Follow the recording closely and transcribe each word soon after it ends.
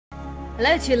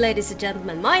Hello to you, ladies and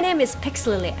gentlemen. My name is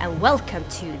PixelLily and welcome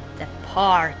to the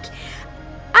park.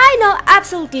 I know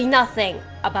absolutely nothing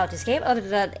about this game other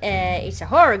than it's a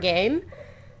horror game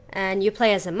and you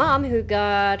play as a mom who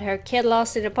got her kid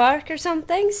lost in the park or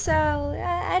something. So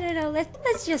I don't know,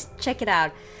 let's just check it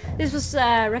out. This was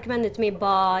recommended to me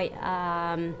by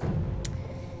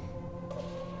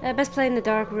best play in the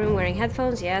dark room wearing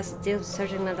headphones. Yes, still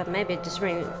searching that maybe just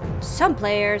ring some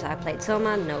players. I played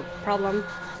Soma, no problem.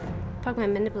 Park my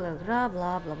manipulate, blah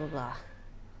blah blah blah blah.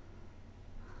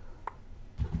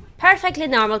 Perfectly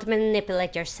normal to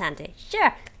manipulate your sanity.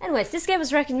 Sure. Anyways, this game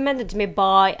was recommended to me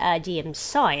by GM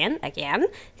Cyan. Again,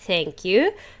 thank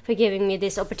you for giving me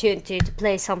this opportunity to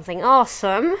play something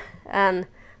awesome and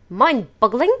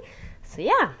mind-boggling. So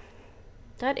yeah,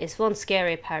 that is one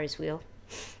scary Paris wheel.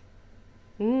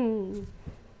 And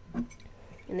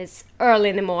it's early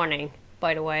in the morning,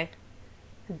 by the way.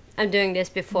 I'm doing this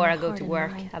before I go to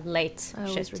work. I have late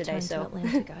shift today, so.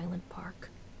 Atlantic Island Park.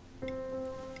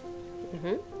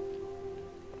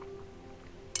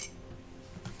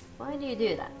 Why do you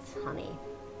do that, honey?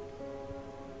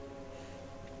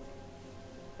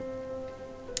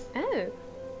 Oh.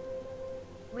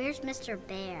 Where's Mr.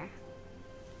 Bear?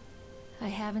 I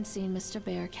haven't seen Mr.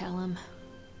 Bear, Callum.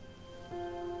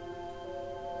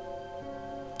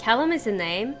 Callum is the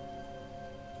name.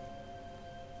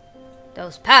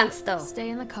 Those pants, though. Stay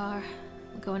in the car.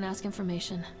 I'll go and ask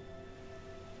information.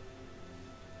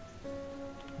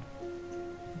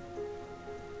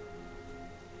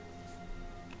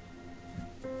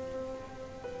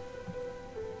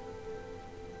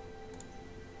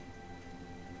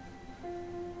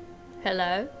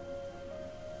 Hello?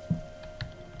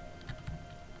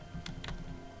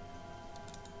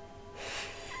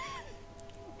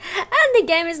 And the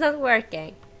game is not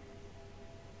working.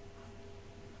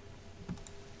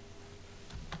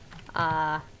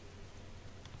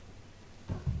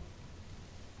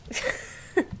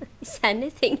 Is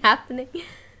anything happening?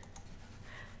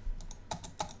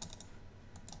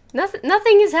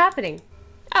 Nothing is happening.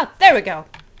 Oh, there we go.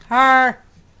 I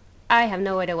have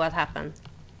no idea what happened.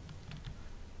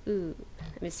 Ooh,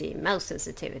 let me see. Mouse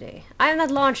sensitivity. I have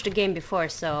not launched the game before,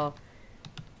 so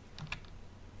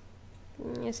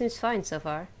it seems fine so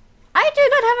far. I do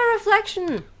not have a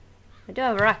reflection. I do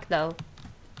have a rack though.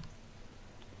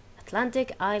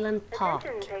 Atlantic Island Park.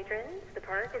 Attention patrons, the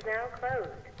park is now closed.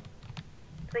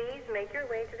 Please make your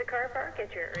way to the car park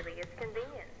at your earliest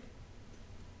convenience.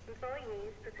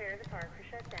 Employees prepare the park for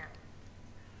shutdown.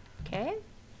 Okay.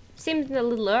 Seemed a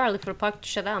little early for the park to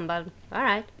shut down, but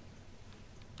alright.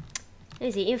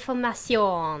 Let's see,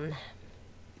 information.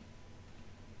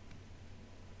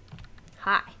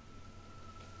 Hi.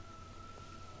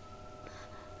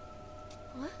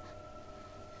 What?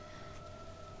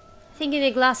 I think you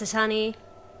need glasses, honey.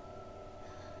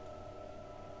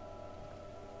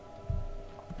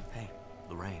 Hey,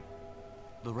 Lorraine.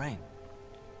 Lorraine.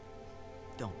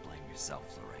 Don't blame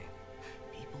yourself, Lorraine.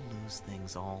 People lose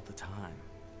things all the time.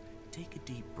 Take a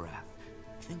deep breath.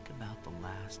 Think about the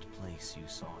last place you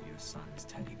saw your son's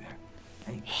teddy bear.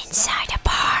 Hey, Inside the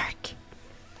park.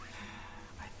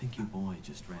 I think your boy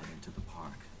just ran into the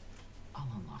park. I'll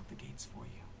unlock the gates for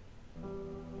you.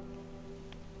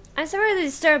 I'm so really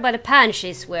disturbed by the pants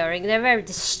she's wearing. They're very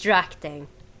distracting.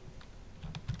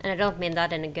 And I don't mean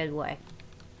that in a good way.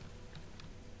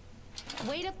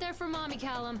 Wait up there for Mommy,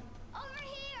 Callum. Over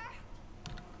here!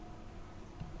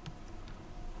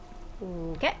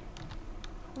 Okay.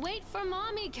 Wait for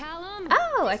Mommy, Callum.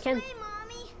 Oh, I can. Hey,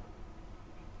 Mommy!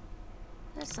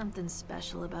 There's something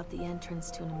special about the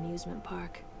entrance to an amusement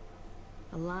park.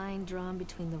 A line drawn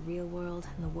between the real world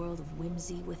and the world of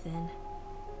whimsy within.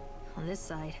 On this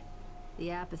side,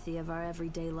 the apathy of our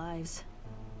everyday lives.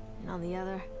 And on the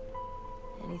other,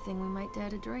 anything we might dare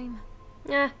to dream.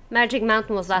 Yeah, Magic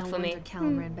Mountain was that No for me. wonder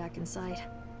Callum ran back inside.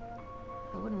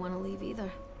 I wouldn't want to leave either.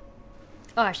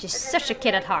 Oh, she's such a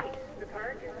kid at heart. The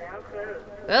park is now closed.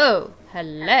 Oh,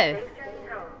 hello. Please journey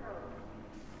home.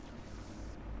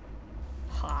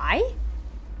 Hi?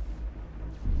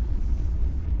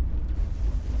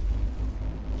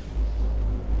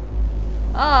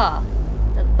 Ah,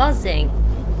 the buzzing.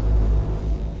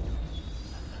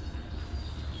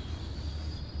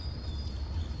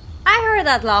 I heard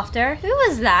that laughter. Who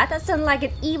was that? That sounded like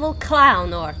an evil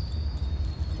clown or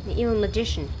an evil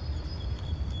magician.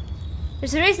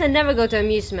 There's a reason I never go to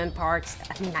amusement parks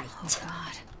at night. Oh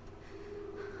God.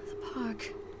 The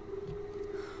park.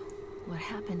 What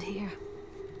happened here?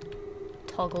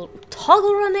 Toggle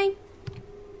running?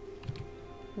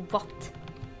 What?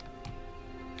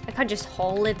 I can't just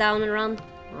hold it down and run.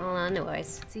 Well,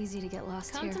 anyways. It's easy to get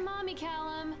lost Come here. to Mommy,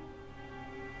 Callum.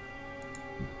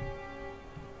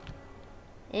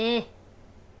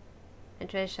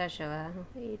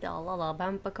 All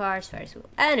bumper cars, Ferris wheel.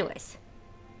 Anyways.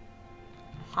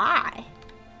 Hi.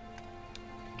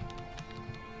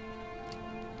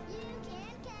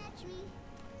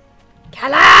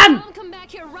 Callum! Come back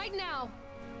here right now.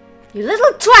 You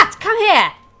little twat! Come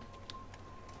here!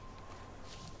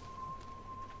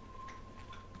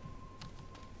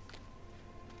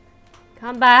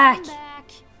 Come back! Come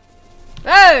back.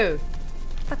 Oh!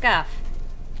 Fuck off.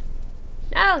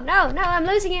 No, no, no, I'm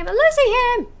losing him! I'm losing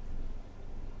him!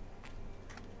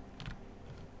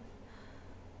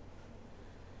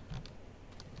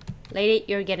 Lady,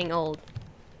 you're getting old.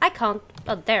 I can't.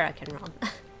 Oh, there I can run.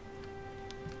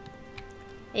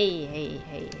 Hey, hey,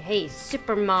 hey, hey,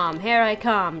 supermom, here I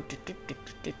come.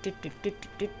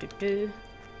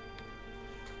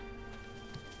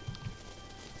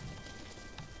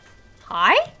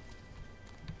 Hi?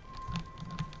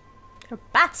 There are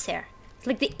bats here. It's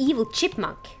like the evil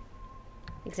chipmunk.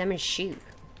 Examine shoe.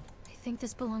 I think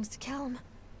this belongs to Callum.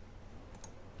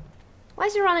 Why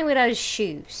is he running without his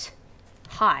shoes?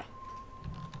 Hi.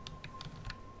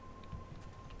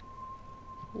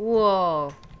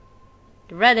 Whoa.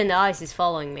 The red in the eyes is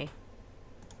following me.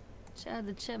 Chad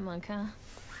the chipmunk, huh?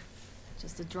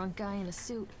 Just a drunk guy in a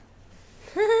suit.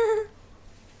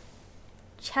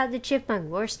 Chad the chipmunk,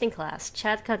 worst in class.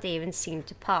 Chad can't even seem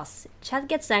to pass. Chad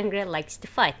gets angry and likes to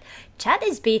fight. Chad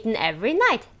is beaten every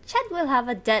night. Chad will have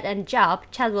a dead-end job.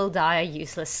 Chad will die a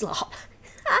useless slob.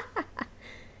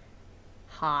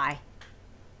 Hi.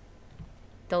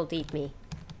 Don't eat me.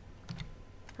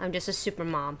 I'm just a super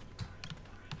mom.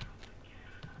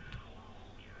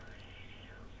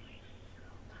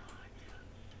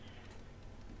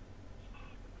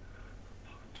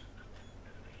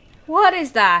 What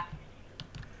is that?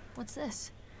 What's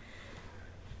this?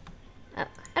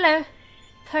 Hello.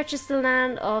 Purchase the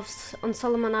land on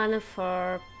Solomon Island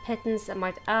for pittance. I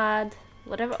might add.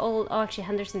 Whatever old Archie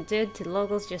Henderson did to the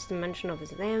locals, just a mention of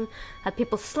his name, had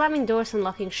people slamming doors and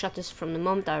locking shutters from the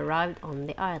moment I arrived on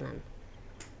the island.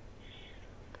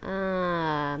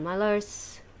 My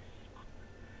lawyers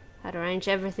had arranged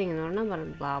everything in order,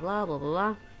 blah blah blah blah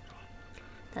blah.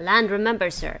 The land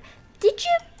remembers, sir. Did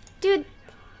you do?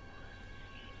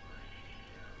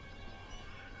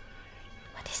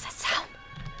 What is that sound?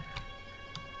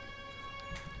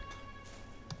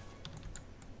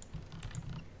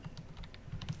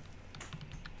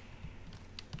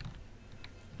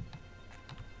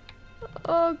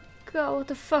 Oh god, what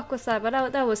the fuck was that?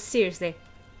 But that was seriously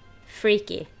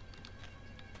freaky.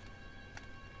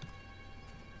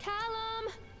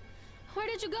 Callum! Where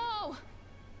did you go?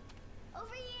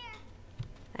 Over here.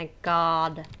 Thank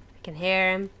god. I can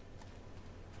hear him.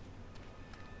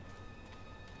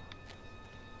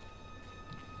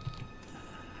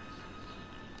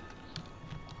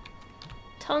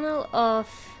 Tunnel of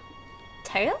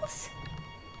Tails?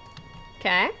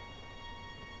 Okay.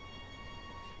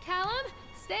 Callum,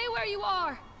 stay where you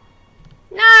are.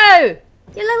 No!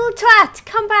 You little twat!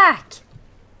 Come back!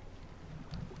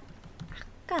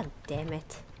 God damn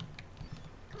it.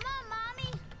 Come on,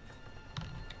 Mommy.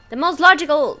 The most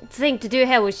logical thing to do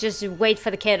here was just wait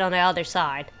for the kid on the other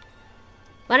side.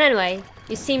 But anyway,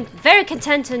 you seemed very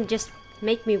content and just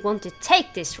make me want to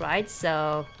take this ride,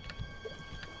 so...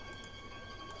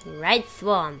 Right,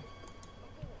 Swan.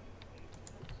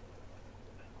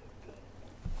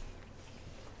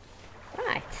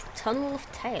 Right, Tunnel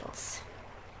of Tales.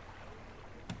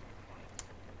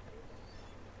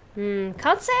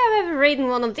 Can't say I've ever ridden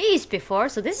one of these before,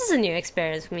 so this is a new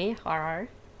experience for me. Har.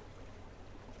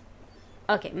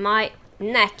 Okay, my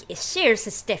neck is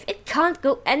seriously stiff. It can't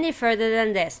go any further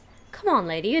than this. Come on,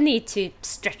 lady, you need to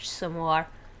stretch some more.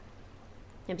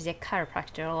 Maybe a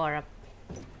chiropractor or a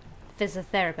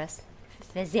physiotherapist.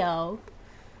 Physio.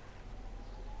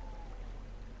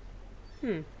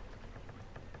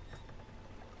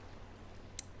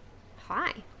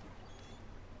 Hi.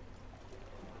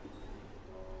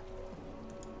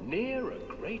 Near a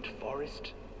great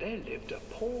forest, there lived a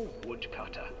poor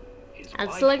woodcutter, his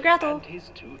Hansel and wife Gretel. and his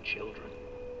 2 children.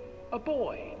 A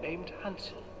boy named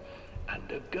Hansel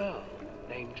and a girl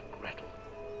named Gretel.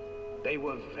 They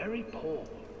were very poor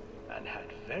and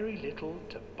had very little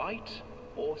to bite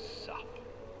or sup.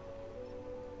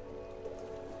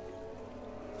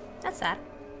 That's sad.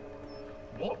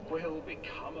 What will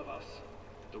become of us?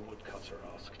 The woodcutter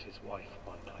asked his wife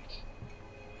one night.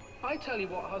 I tell you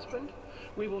what, husband,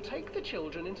 we will take the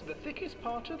children into the thickest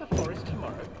part of the forest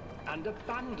tomorrow and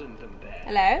abandon them there.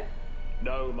 Hello?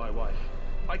 No, my wife,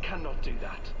 I cannot do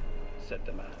that, said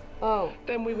the man. Oh.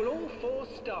 Then we will all 4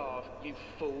 starve, you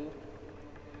fool.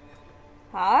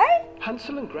 Hi?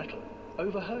 Hansel and Gretel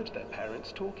overheard their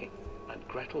parents talking, and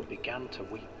Gretel began to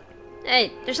weep.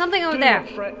 Hey, there's something over Do there. not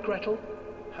fret, Gretel.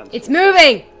 Hansel It's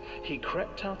moving! He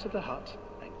crept out of the hut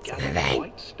and gathered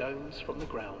white stones from the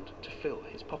ground to fill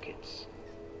his pockets.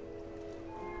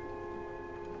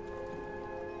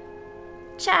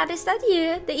 Chad, is that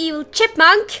you? The evil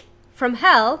chipmunk from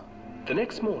hell? The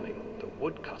next morning, the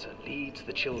woodcutter leads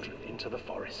the children into the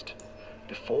forest.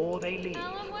 Before they leave,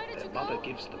 their mother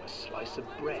gives them a slice of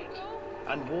bread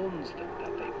and warns them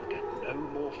that they will get no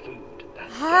more food that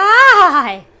day.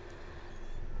 Hi!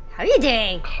 How are you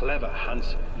doing? Clever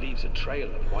Hansel leaves a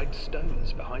trail of white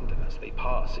stones behind them as they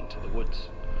pass into the woods.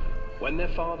 When their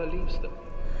father leaves them,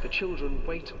 the children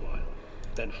wait a while,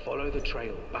 then follow the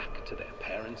trail back to their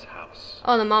parents' house.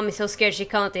 Oh, the mom is so scared she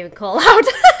can't even call out.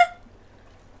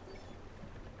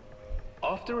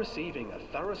 After receiving a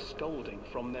thorough scolding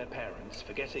from their parents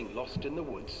for getting lost in the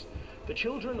woods, the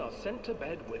children are sent to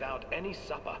bed without any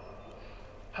supper.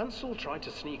 Hansel tried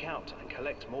to sneak out and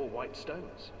collect more white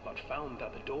stones, but found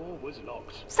that the door was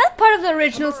locked. Is that part of the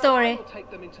original "Tomorrow story? I will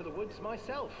take them into the woods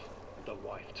myself," the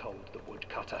wife told the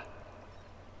woodcutter.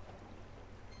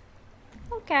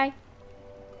 Okay.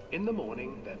 In the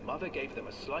morning, their mother gave them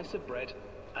a slice of bread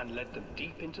and led them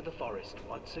deep into the forest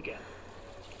once again.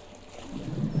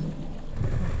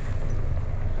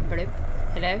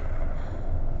 Hello?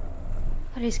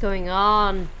 What is going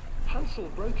on? Hansel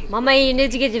broke his Mama, you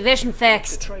need to get your vision the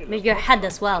fixed. trail Maybe of your head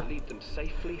breadcrumbs as well. to lead them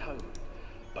safely home.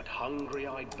 But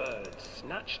hungry-eyed birds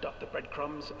snatched up the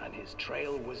breadcrumbs and his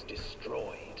trail was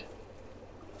destroyed.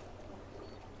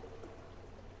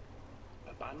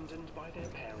 Abandoned by their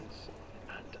parents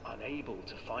and unable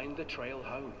to find the trail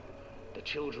home, the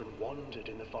children wandered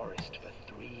in the forest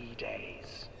for 3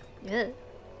 days. Ugh.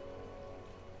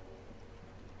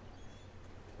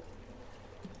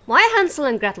 Why Hansel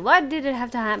and Gretel? Why did it have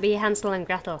to be Hansel and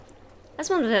Gretel? That's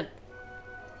one of the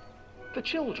The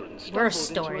children worst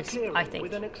stumbled into a stories, clearing I think.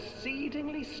 with an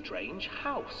exceedingly strange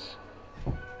house.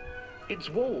 Its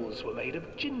walls were made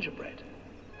of gingerbread,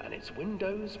 and its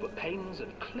windows were panes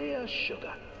of clear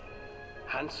sugar.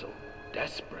 Hansel,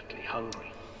 desperately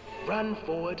hungry, ran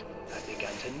forward and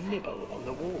began to nibble on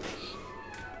the walls.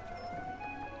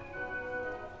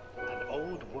 An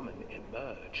old woman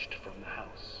emerged from the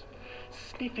house,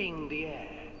 sniffing the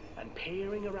air and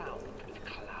peering around with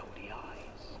cloudy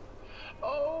eyes.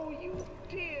 "Oh, you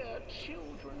dear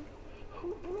children,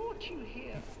 who brought you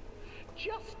here?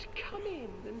 Just come in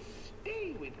and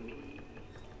stay with me.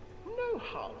 No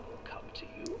harm will come to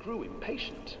you." Grew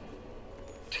impatient.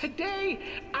 "Today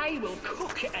I will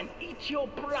cook and eat your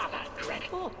brother,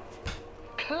 Gretel.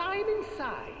 Climb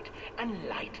inside and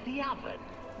light the oven."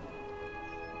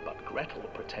 But Gretel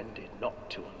pretended not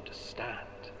to understand.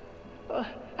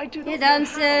 "I do not You're know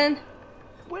dancing. how.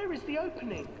 Where is the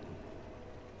opening?"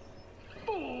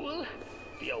 "Fool,"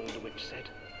 the old witch said.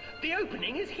 "The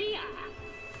opening is here."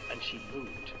 And she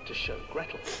moved to show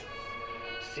Gretel.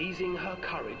 Seizing her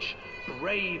courage,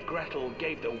 brave Gretel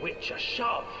gave the witch a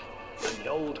shove, and the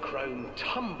old crone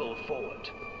tumbled forward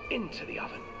into the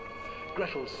oven.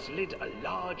 Gretel slid a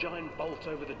large iron bolt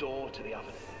over the door to the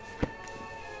oven.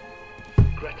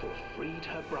 Gretel freed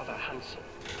her brother Hansel,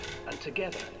 and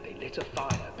together they lit a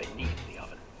fire beneath the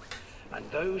oven. And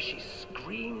though she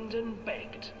screamed and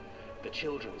begged, the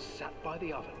children sat by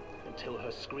the oven until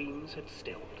her screams had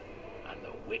stilled, and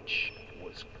the witch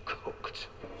was cooked.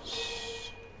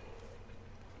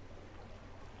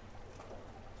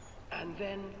 And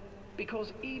then,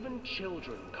 because even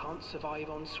children can't survive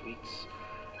on sweets,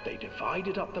 they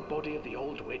divided up the body of the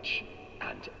old witch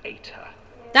and ate her.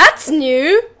 That's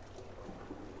new.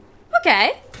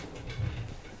 Okay.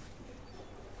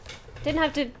 Didn't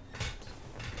have to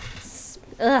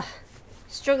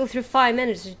struggle through 5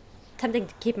 minutes attempting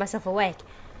to keep myself awake.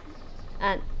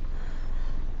 And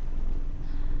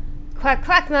quack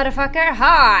quack motherfucker,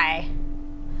 hi.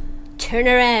 Turn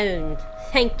around.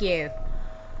 Thank you.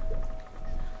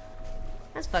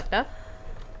 That's fucked up.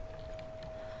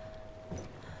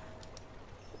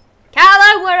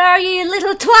 Callum, where are you, you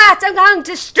little twat? I'm going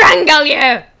to strangle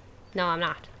you! No, I'm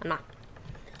not. I'm not.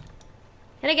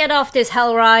 Can I get off this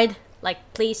hell ride? Like,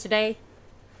 please, today?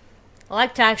 I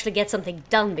like to actually get something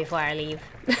done before I leave.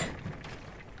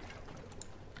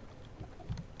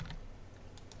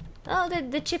 Oh,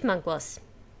 the chipmunk was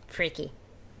freaky.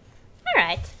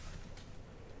 Alright.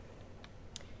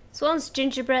 Swans,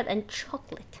 gingerbread, and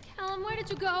chocolate. Callum, where did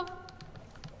you go?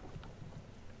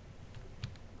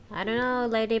 I don't know,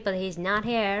 lady, but he's not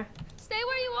here. Stay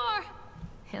where you are!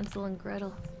 Hansel and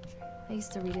Gretel. I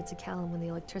used to read it to Callum when the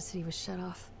electricity was shut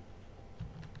off.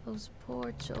 Those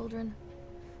poor children.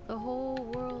 The whole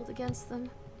world against them.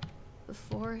 The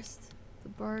forest, the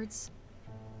birds,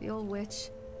 the old witch,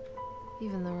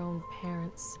 even their own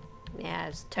parents. Yeah,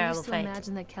 it's a I terrible used to fate.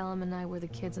 imagine that Callum and I were the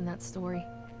kids in that story.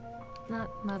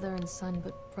 Not mother and son,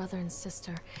 but brother and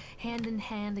sister, hand in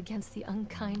hand against the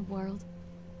unkind world.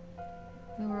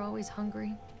 We were always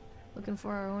hungry, looking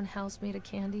for our own house made of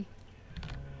candy,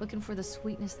 looking for the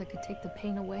sweetness that could take the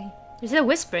pain away. Is it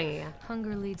whispering again?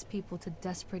 Hunger leads people to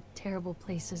desperate, terrible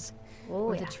places Oh,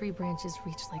 where yeah. the tree branches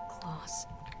reach like claws.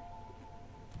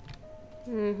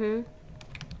 Mm-hmm.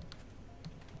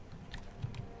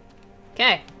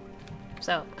 Okay.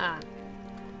 So,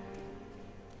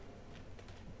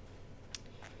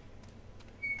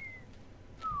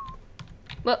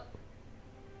 well.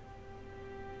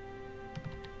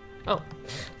 Oh.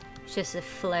 It's just a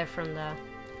flare from the...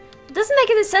 It doesn't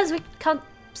make any sense, we can't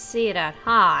see that.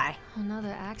 Hi.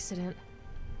 Another accident.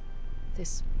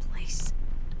 This place.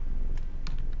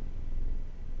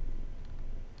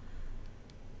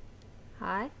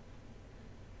 Hi.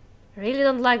 I really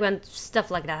don't like when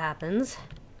stuff like that happens.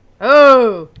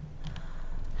 Oh!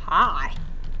 Hi.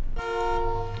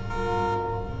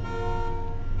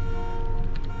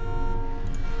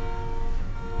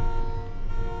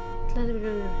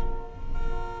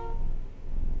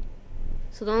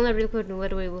 So the only real question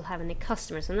whether we will have any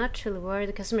customers. I'm not truly worried.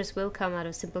 The customers will come out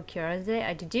of simple curiosity.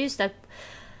 I deduced that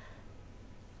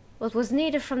what was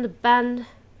needed from the band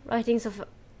writings of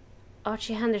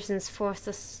Archie Henderson's forced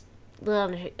us blah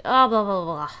blah blah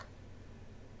blah.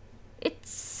 It's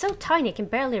so tiny I can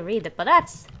barely read it, but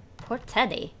that's poor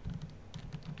Teddy.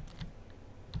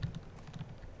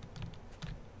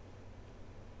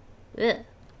 Ugh.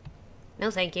 No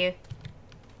thank you.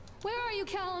 Where are you,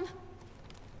 Callum?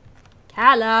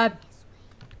 Callum!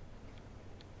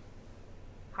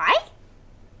 Hi?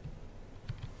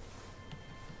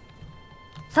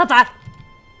 Stop that!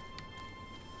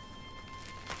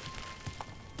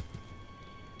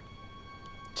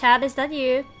 Chad, is that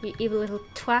you? You evil little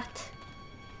twat.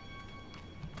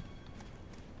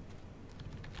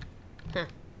 Huh.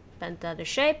 Bent out of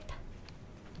shape.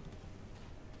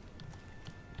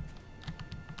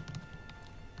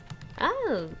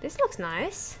 Oh, this looks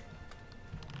nice.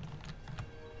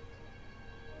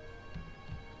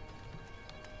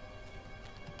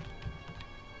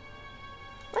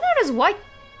 What are those white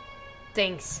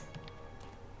things?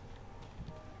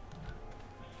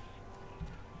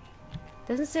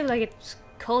 Doesn't seem like it's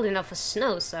cold enough for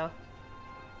snow, so...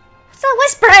 What's that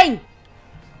whispering?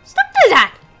 Stop doing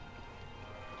that!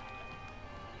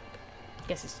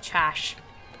 Guess it's trash.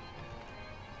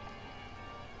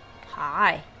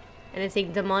 Hi.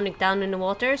 Anything demonic down in the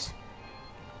waters?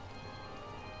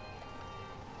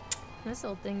 This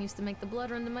old thing used to make the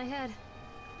blood run to my head.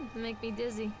 Make me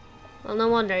dizzy. Well, no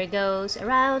wonder it goes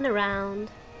around, around.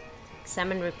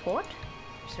 Examine report?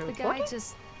 Is there a The report? guy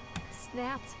just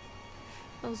snapped.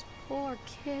 Those poor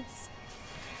kids.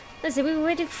 Listen, we were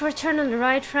waiting for a turn on the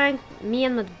right, Frank. Me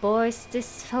and my boys.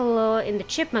 This fellow in the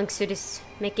chipmunk suit is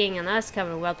making an ice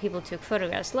cover while people took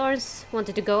photographs. Lawrence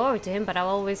wanted to go over to him, but I've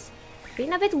always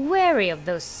been a bit wary of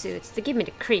those suits. They give me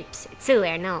the creeps. It's silly,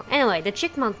 I know. Anyway, the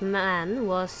chipmunk man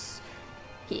was...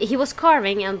 He was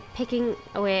carving and picking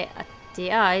away at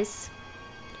the ice.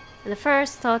 And at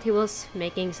first thought he was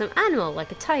making some animal,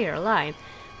 like a tiger or lion.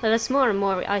 But as more and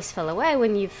more ice fell away,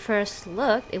 when you first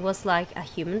looked, it was like a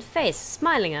human face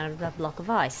smiling out of that block of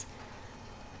ice.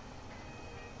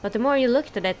 But the more you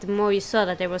looked at it, the more you saw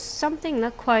that there was something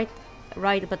not quite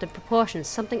right about the proportions,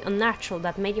 something unnatural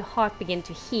that made your heart begin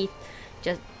to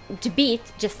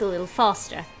beat just a little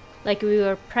faster. Like we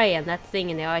were prey and that thing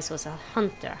in the ice was a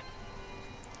hunter.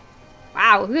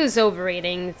 Wow, who's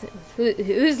overeating?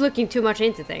 Who's looking too much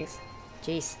into things?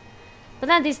 Jeez. But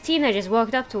then these teenagers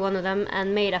walked up to one of them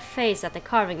and made a face at the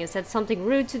carving and said something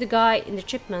rude to the guy in the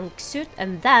chipmunk suit,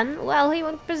 and then, well, he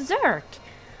went berserk.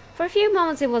 For a few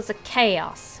moments it was a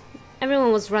chaos.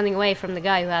 Everyone was running away from the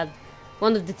guy who had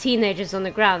one of the teenagers on the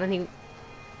ground, and he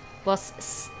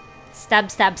was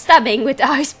stabbing with the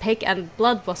ice pick, and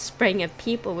blood was spraying and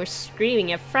people were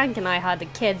screaming, and Frank and I had the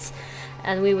kids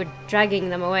and we were dragging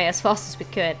them away as fast as we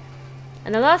could.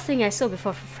 And the last thing I saw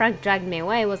before Frank dragged me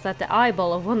away was that the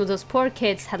eyeball of one of those poor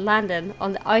kids had landed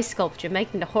on the ice sculpture,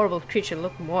 making the horrible creature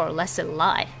look more or less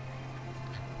alive.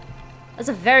 That's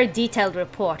a very detailed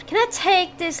report. Can I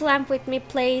take this lamp with me,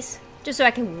 please? Just so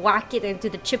I can whack it into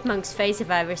the chipmunk's face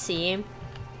if I ever see him.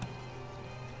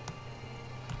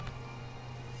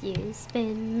 You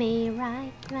spin me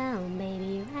right round,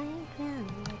 baby, right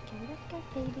round. Like a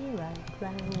baby, right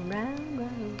round, round,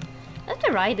 round. I have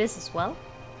to write this as well.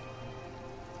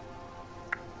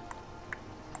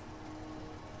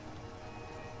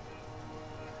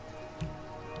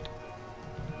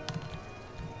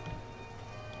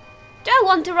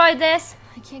 want to ride this.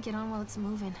 I can't get on while it's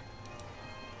moving.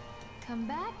 Come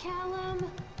back, Callum.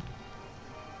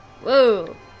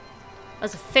 Whoa.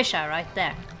 There's a fisheye right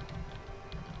there.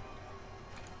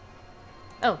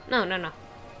 Oh, no, no, no.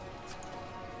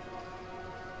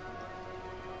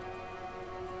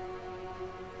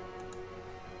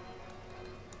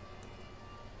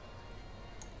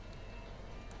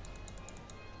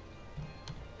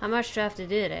 How much do I have to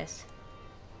do this?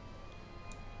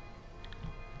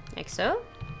 Like so?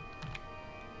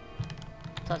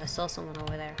 Thought I saw someone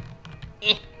over there.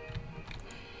 Eh.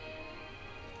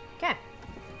 Okay.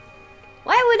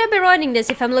 Why would I be riding this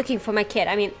if I'm looking for my kid?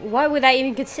 I mean, why would I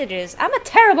even consider this? I'm a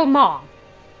terrible mom.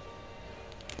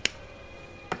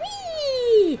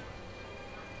 Whee!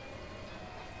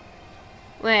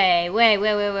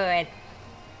 Wait.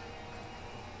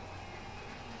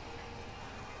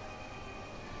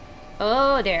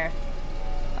 Oh dear.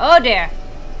 Oh dear.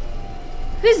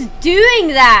 Who's doing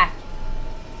that?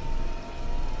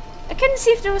 I couldn't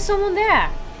see if there was someone there.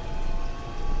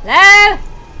 Hello?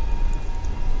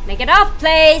 Make it off,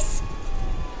 please.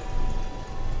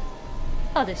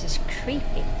 Oh, this is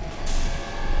creepy.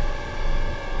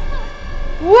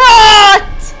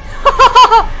 What?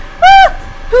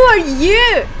 Who are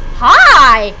you?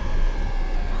 Hi.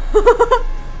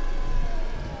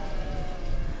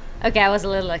 Okay, I was a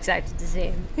little excited to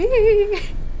see him.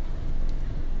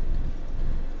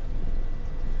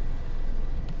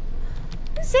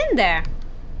 Who's in there?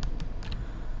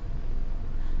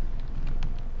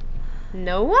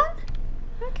 No one?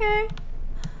 Okay.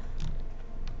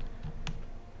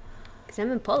 Cause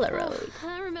I'm in Polaroid. Oh,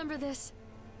 I remember this.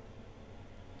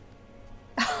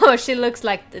 Oh, she looks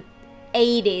like the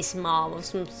 80s mom of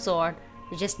some sort.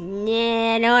 Just,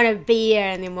 nah, I don't want to be here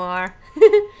anymore.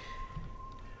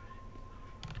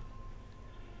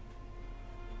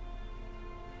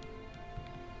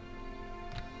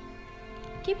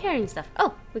 Keep hearing stuff.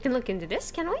 Oh, we can look into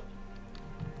this, can we?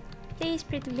 Please,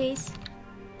 pretty please.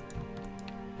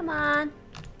 Come on.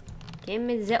 Give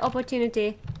me the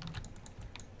opportunity.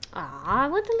 Ah, I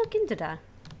want to look into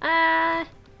that.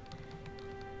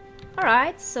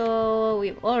 Alright, so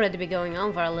we've already been going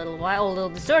on for a little while, although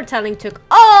the storytelling took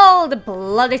all the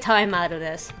bloody time out of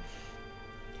this.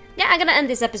 Yeah, I'm gonna end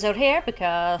this episode here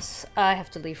because I have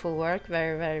to leave for work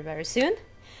very soon.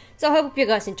 So I hope you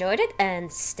guys enjoyed it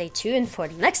and stay tuned for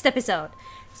the next episode.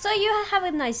 So you have a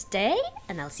nice day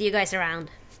and I'll see you guys around.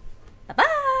 Bye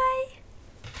bye!